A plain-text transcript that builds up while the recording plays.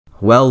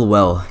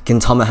Well,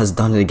 Gintama has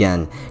done it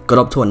again. Got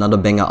up to another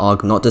banger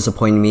arc, not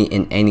disappointing me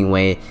in any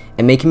way,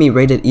 and making me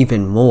rate it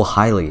even more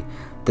highly.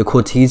 The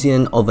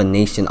Courtesan of a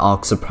Nation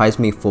arc surprised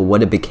me for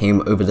what it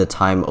became over the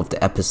time of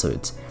the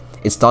episodes.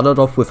 It started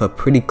off with a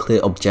pretty clear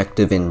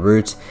objective en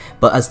route,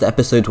 but as the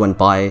episodes went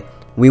by,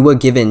 we were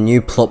given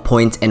new plot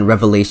points and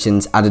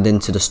revelations added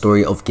into the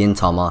story of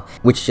Gintama,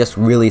 which just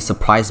really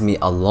surprised me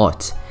a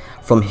lot.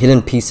 From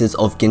hidden pieces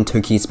of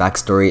Gintoki's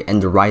backstory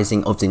and the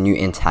rising of the new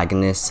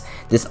antagonists,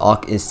 this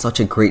arc is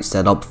such a great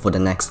setup for the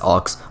next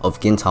arcs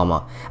of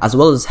Gintama, as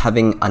well as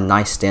having a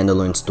nice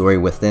standalone story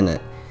within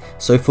it.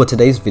 So for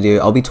today's video,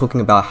 I'll be talking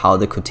about how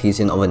the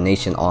Courtesan of a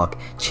Nation arc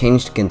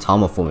changed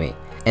Gintama for me,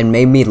 and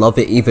made me love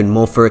it even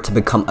more for it to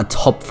become a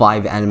top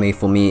 5 anime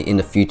for me in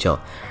the future.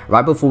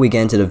 Right before we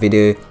get into the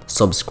video,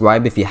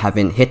 subscribe if you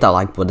haven't, hit that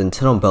like button,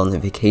 turn on bell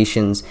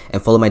notifications,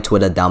 and follow my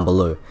Twitter down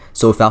below.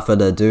 So without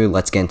further ado,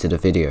 let's get into the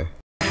video.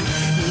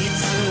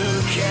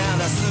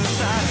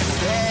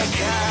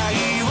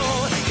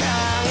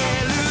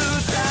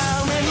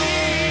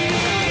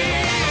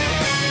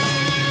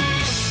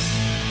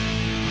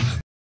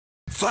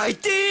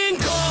 Fighting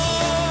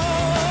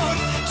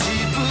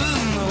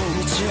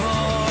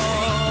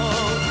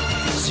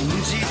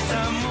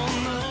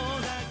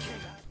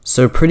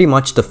So pretty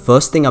much the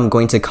first thing I'm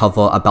going to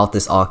cover about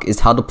this arc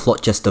is how the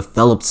plot just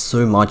developed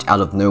so much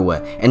out of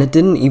nowhere, and it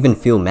didn't even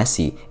feel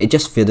messy, it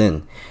just fit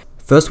in.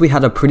 First, we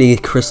had a pretty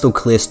crystal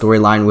clear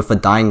storyline with a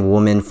dying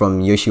woman from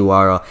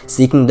Yoshiwara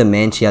seeking the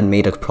man she had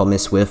made a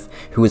promise with,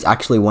 who was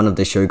actually one of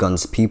the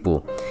Shogun's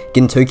people.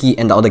 Gintoki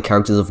and the other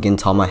characters of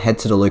Gintama head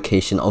to the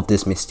location of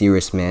this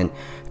mysterious man,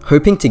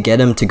 hoping to get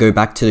him to go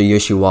back to the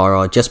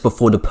Yoshiwara just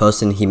before the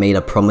person he made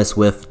a promise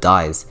with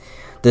dies.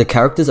 The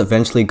characters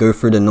eventually go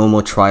through the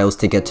normal trials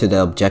to get to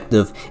their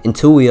objective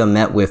until we are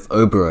met with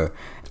Oboro,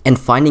 and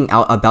finding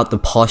out about the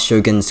past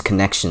Shogun's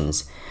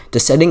connections. The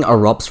setting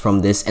erupts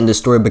from this and the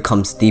story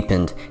becomes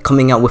deepened,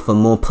 coming out with a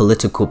more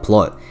political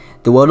plot.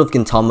 The world of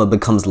Gintama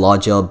becomes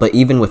larger, but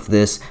even with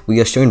this, we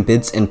are shown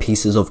bits and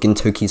pieces of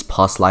Gintoki's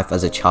past life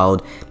as a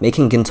child,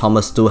 making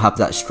Gintama still have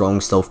that strong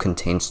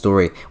self-contained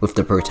story with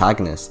the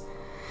protagonist.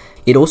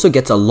 It also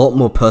gets a lot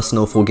more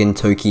personal for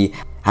Gintoki,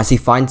 as he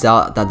finds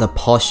out that the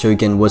past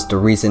Shogun was the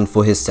reason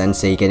for his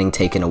sensei getting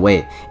taken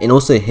away, and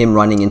also him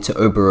running into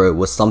Oboro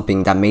was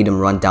something that made him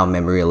run down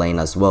memory lane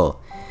as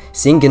well.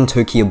 Seeing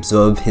Gintoki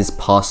observe his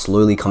past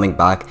slowly coming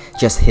back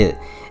just hit,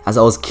 as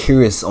I was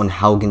curious on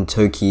how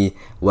Gintoki,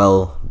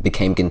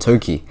 became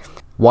Gintoki.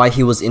 Why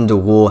he was in the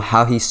war,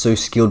 how he's so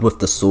skilled with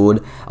the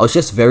sword. I was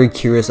just very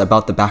curious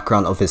about the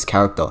background of his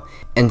character,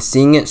 and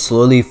seeing it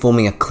slowly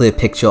forming a clear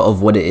picture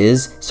of what it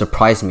is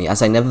surprised me,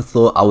 as I never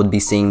thought I would be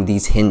seeing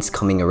these hints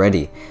coming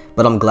already.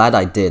 But I'm glad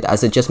I did,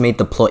 as it just made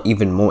the plot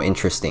even more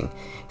interesting.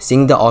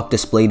 Seeing the arc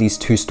display these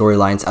two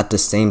storylines at the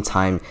same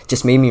time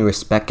just made me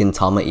respect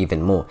Gintama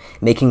even more,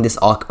 making this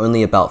arc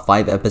only about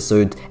 5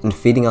 episodes and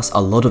feeding us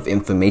a lot of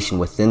information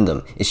within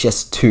them. It's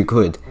just too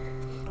good.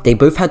 They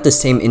both had the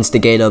same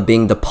instigator,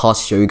 being the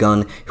past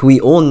Shogun, who we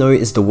all know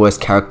is the worst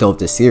character of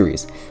the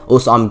series.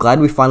 Also, I'm glad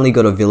we finally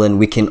got a villain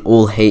we can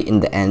all hate in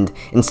the end,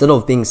 instead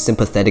of being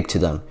sympathetic to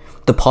them.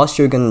 The past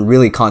Shogun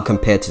really can't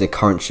compare to the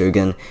current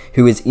Shogun,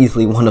 who is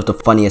easily one of the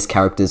funniest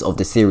characters of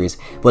the series,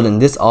 but in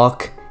this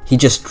arc, he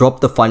just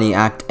dropped the funny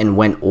act and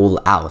went all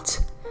out.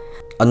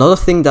 Another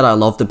thing that I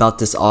loved about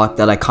this arc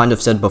that I kind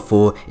of said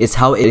before is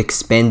how it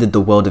expanded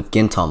the world of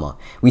Gintama.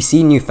 We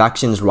see new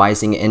factions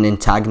rising and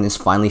antagonists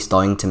finally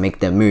starting to make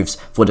their moves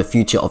for the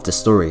future of the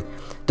story.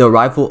 The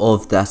arrival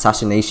of the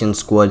assassination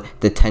squad,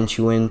 the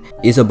Tenchuin,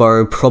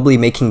 Isaburo probably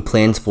making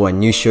plans for a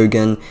new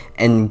shogun,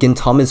 and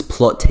Gintama's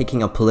plot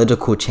taking a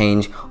political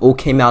change all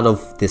came out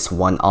of this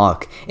one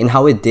arc, and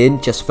how it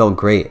did just felt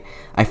great.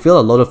 I feel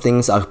a lot of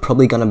things are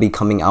probably gonna be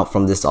coming out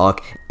from this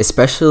arc,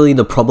 especially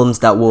the problems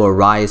that will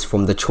arise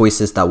from the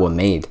choices that were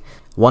made.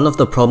 One of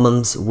the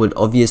problems would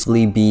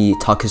obviously be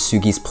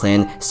Takasugi's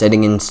plan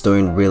setting in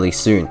stone really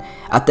soon.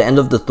 At the end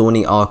of the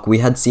Thorny arc, we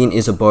had seen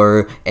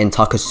Isaburo and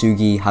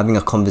Takasugi having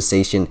a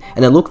conversation,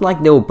 and it looked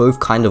like they were both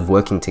kind of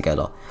working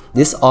together.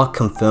 This arc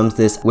confirms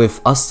this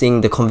with us seeing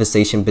the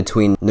conversation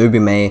between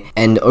Nobume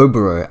and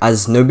Oboro,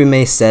 as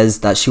Nobume says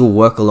that she will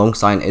work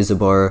alongside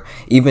Isaburo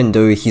even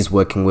though he's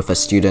working with a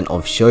student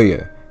of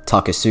Shoyo,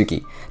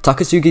 Takasugi.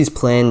 Takasugi's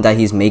plan that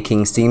he's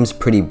making seems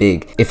pretty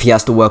big if he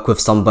has to work with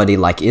somebody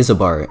like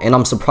Isaburo, and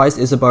I'm surprised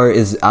Isaburo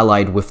is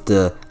allied with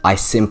the "I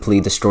simply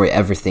destroy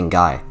everything"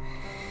 guy.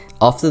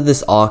 After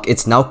this arc,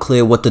 it's now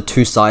clear what the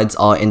two sides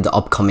are in the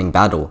upcoming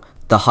battle.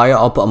 The higher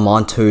up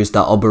Amantos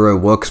that Oboro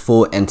works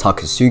for and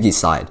Takasugi's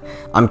side.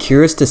 I'm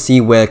curious to see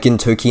where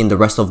Gintoki and the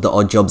rest of the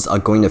Oddjobs are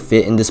going to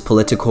fit in this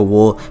political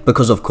war,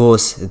 because of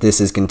course,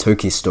 this is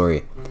Gintoki's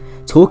story.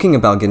 Talking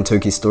about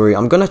Gintoki's story,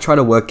 I'm gonna try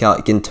to work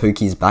out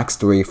Gintoki's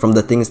backstory from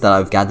the things that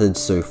I've gathered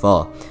so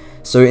far.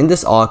 So in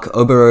this arc,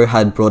 Oboro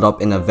had brought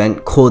up an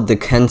event called the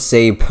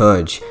Kensei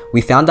Purge. We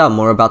found out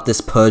more about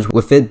this purge,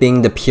 with it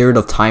being the period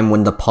of time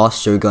when the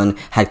past shogun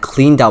had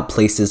cleaned out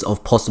places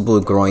of possible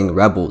growing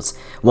rebels.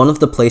 One of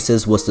the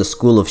places was the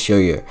school of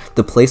Shoyo,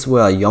 the place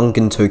where a young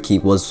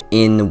Gintoki was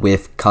in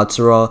with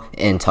Katsura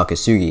and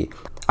Takasugi.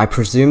 I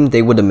presume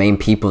they were the main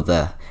people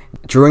there.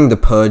 During the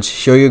purge,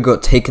 Shoyo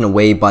got taken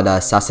away by the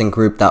assassin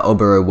group that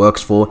Oboro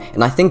works for,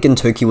 and I think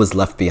Gintoki was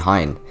left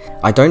behind.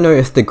 I don't know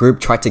if the group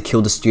tried to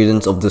kill the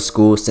students of the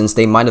school, since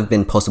they might have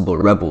been possible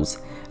rebels.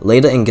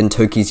 Later in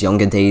Gintoki's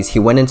younger days, he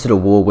went into the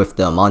war with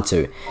the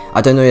Amanto.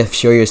 I don't know if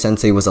Shoyo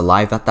sensei was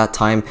alive at that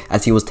time,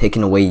 as he was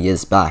taken away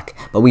years back,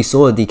 but we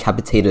saw a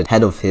decapitated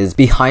head of his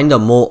behind a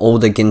more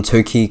older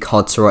Gintoki,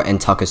 Katsura and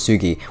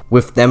Takasugi,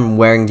 with them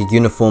wearing the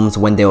uniforms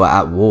when they were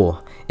at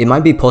war. It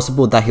might be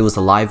possible that he was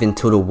alive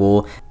until the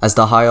war, as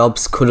the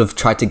higher-ups could have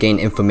tried to gain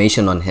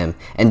information on him,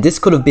 and this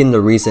could have been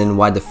the reason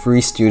why the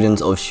 3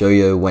 students of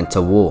Shoyo went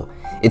to war.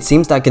 It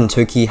seems that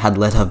Gintoki had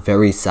led a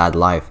very sad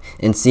life,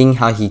 and seeing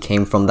how he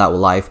came from that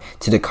life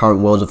to the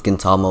current world of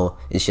Gintama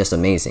is just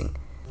amazing.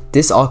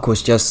 This arc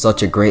was just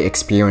such a great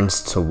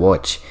experience to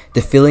watch.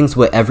 The feelings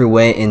were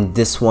everywhere in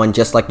this one,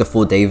 just like the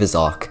Full Davis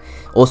arc.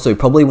 Also,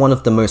 probably one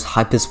of the most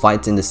hypest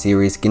fights in the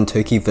series,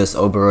 Gintoki vs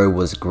Oboro,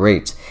 was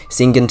great.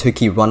 Seeing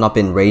Gintoki run up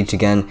in rage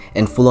again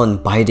and full on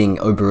biting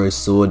Oboro's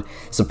sword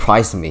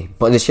surprised me,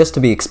 but it's just to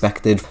be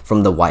expected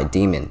from the White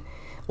Demon.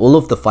 All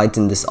of the fights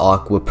in this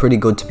arc were pretty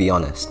good, to be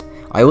honest.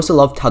 I also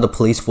loved how the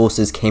police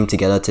forces came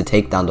together to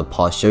take down the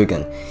past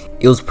shogun.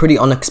 It was pretty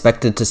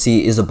unexpected to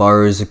see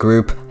Izubaru's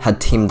group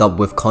had teamed up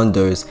with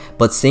Kondo's,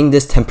 but seeing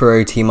this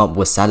temporary team up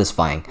was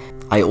satisfying.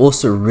 I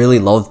also really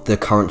loved the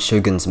current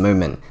shogun's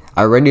moment.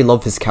 I already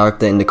love his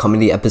character in the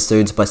comedy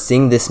episodes, but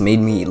seeing this made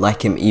me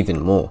like him even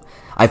more.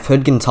 I've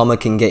heard Gintama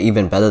can get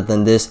even better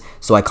than this,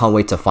 so I can't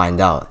wait to find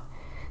out.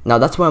 Now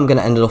that's where I'm going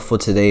to end it off for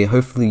today.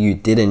 Hopefully you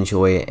did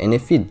enjoy it, and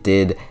if you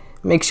did,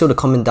 make sure to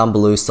comment down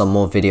below some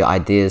more video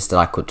ideas that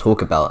I could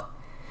talk about.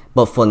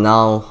 But for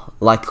now,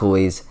 like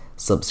always,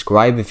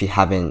 subscribe if you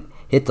haven't,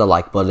 hit the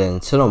like button,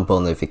 turn on bell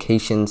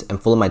notifications,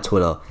 and follow my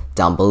Twitter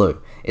down below.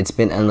 It's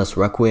been Endless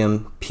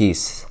Requiem,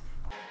 peace.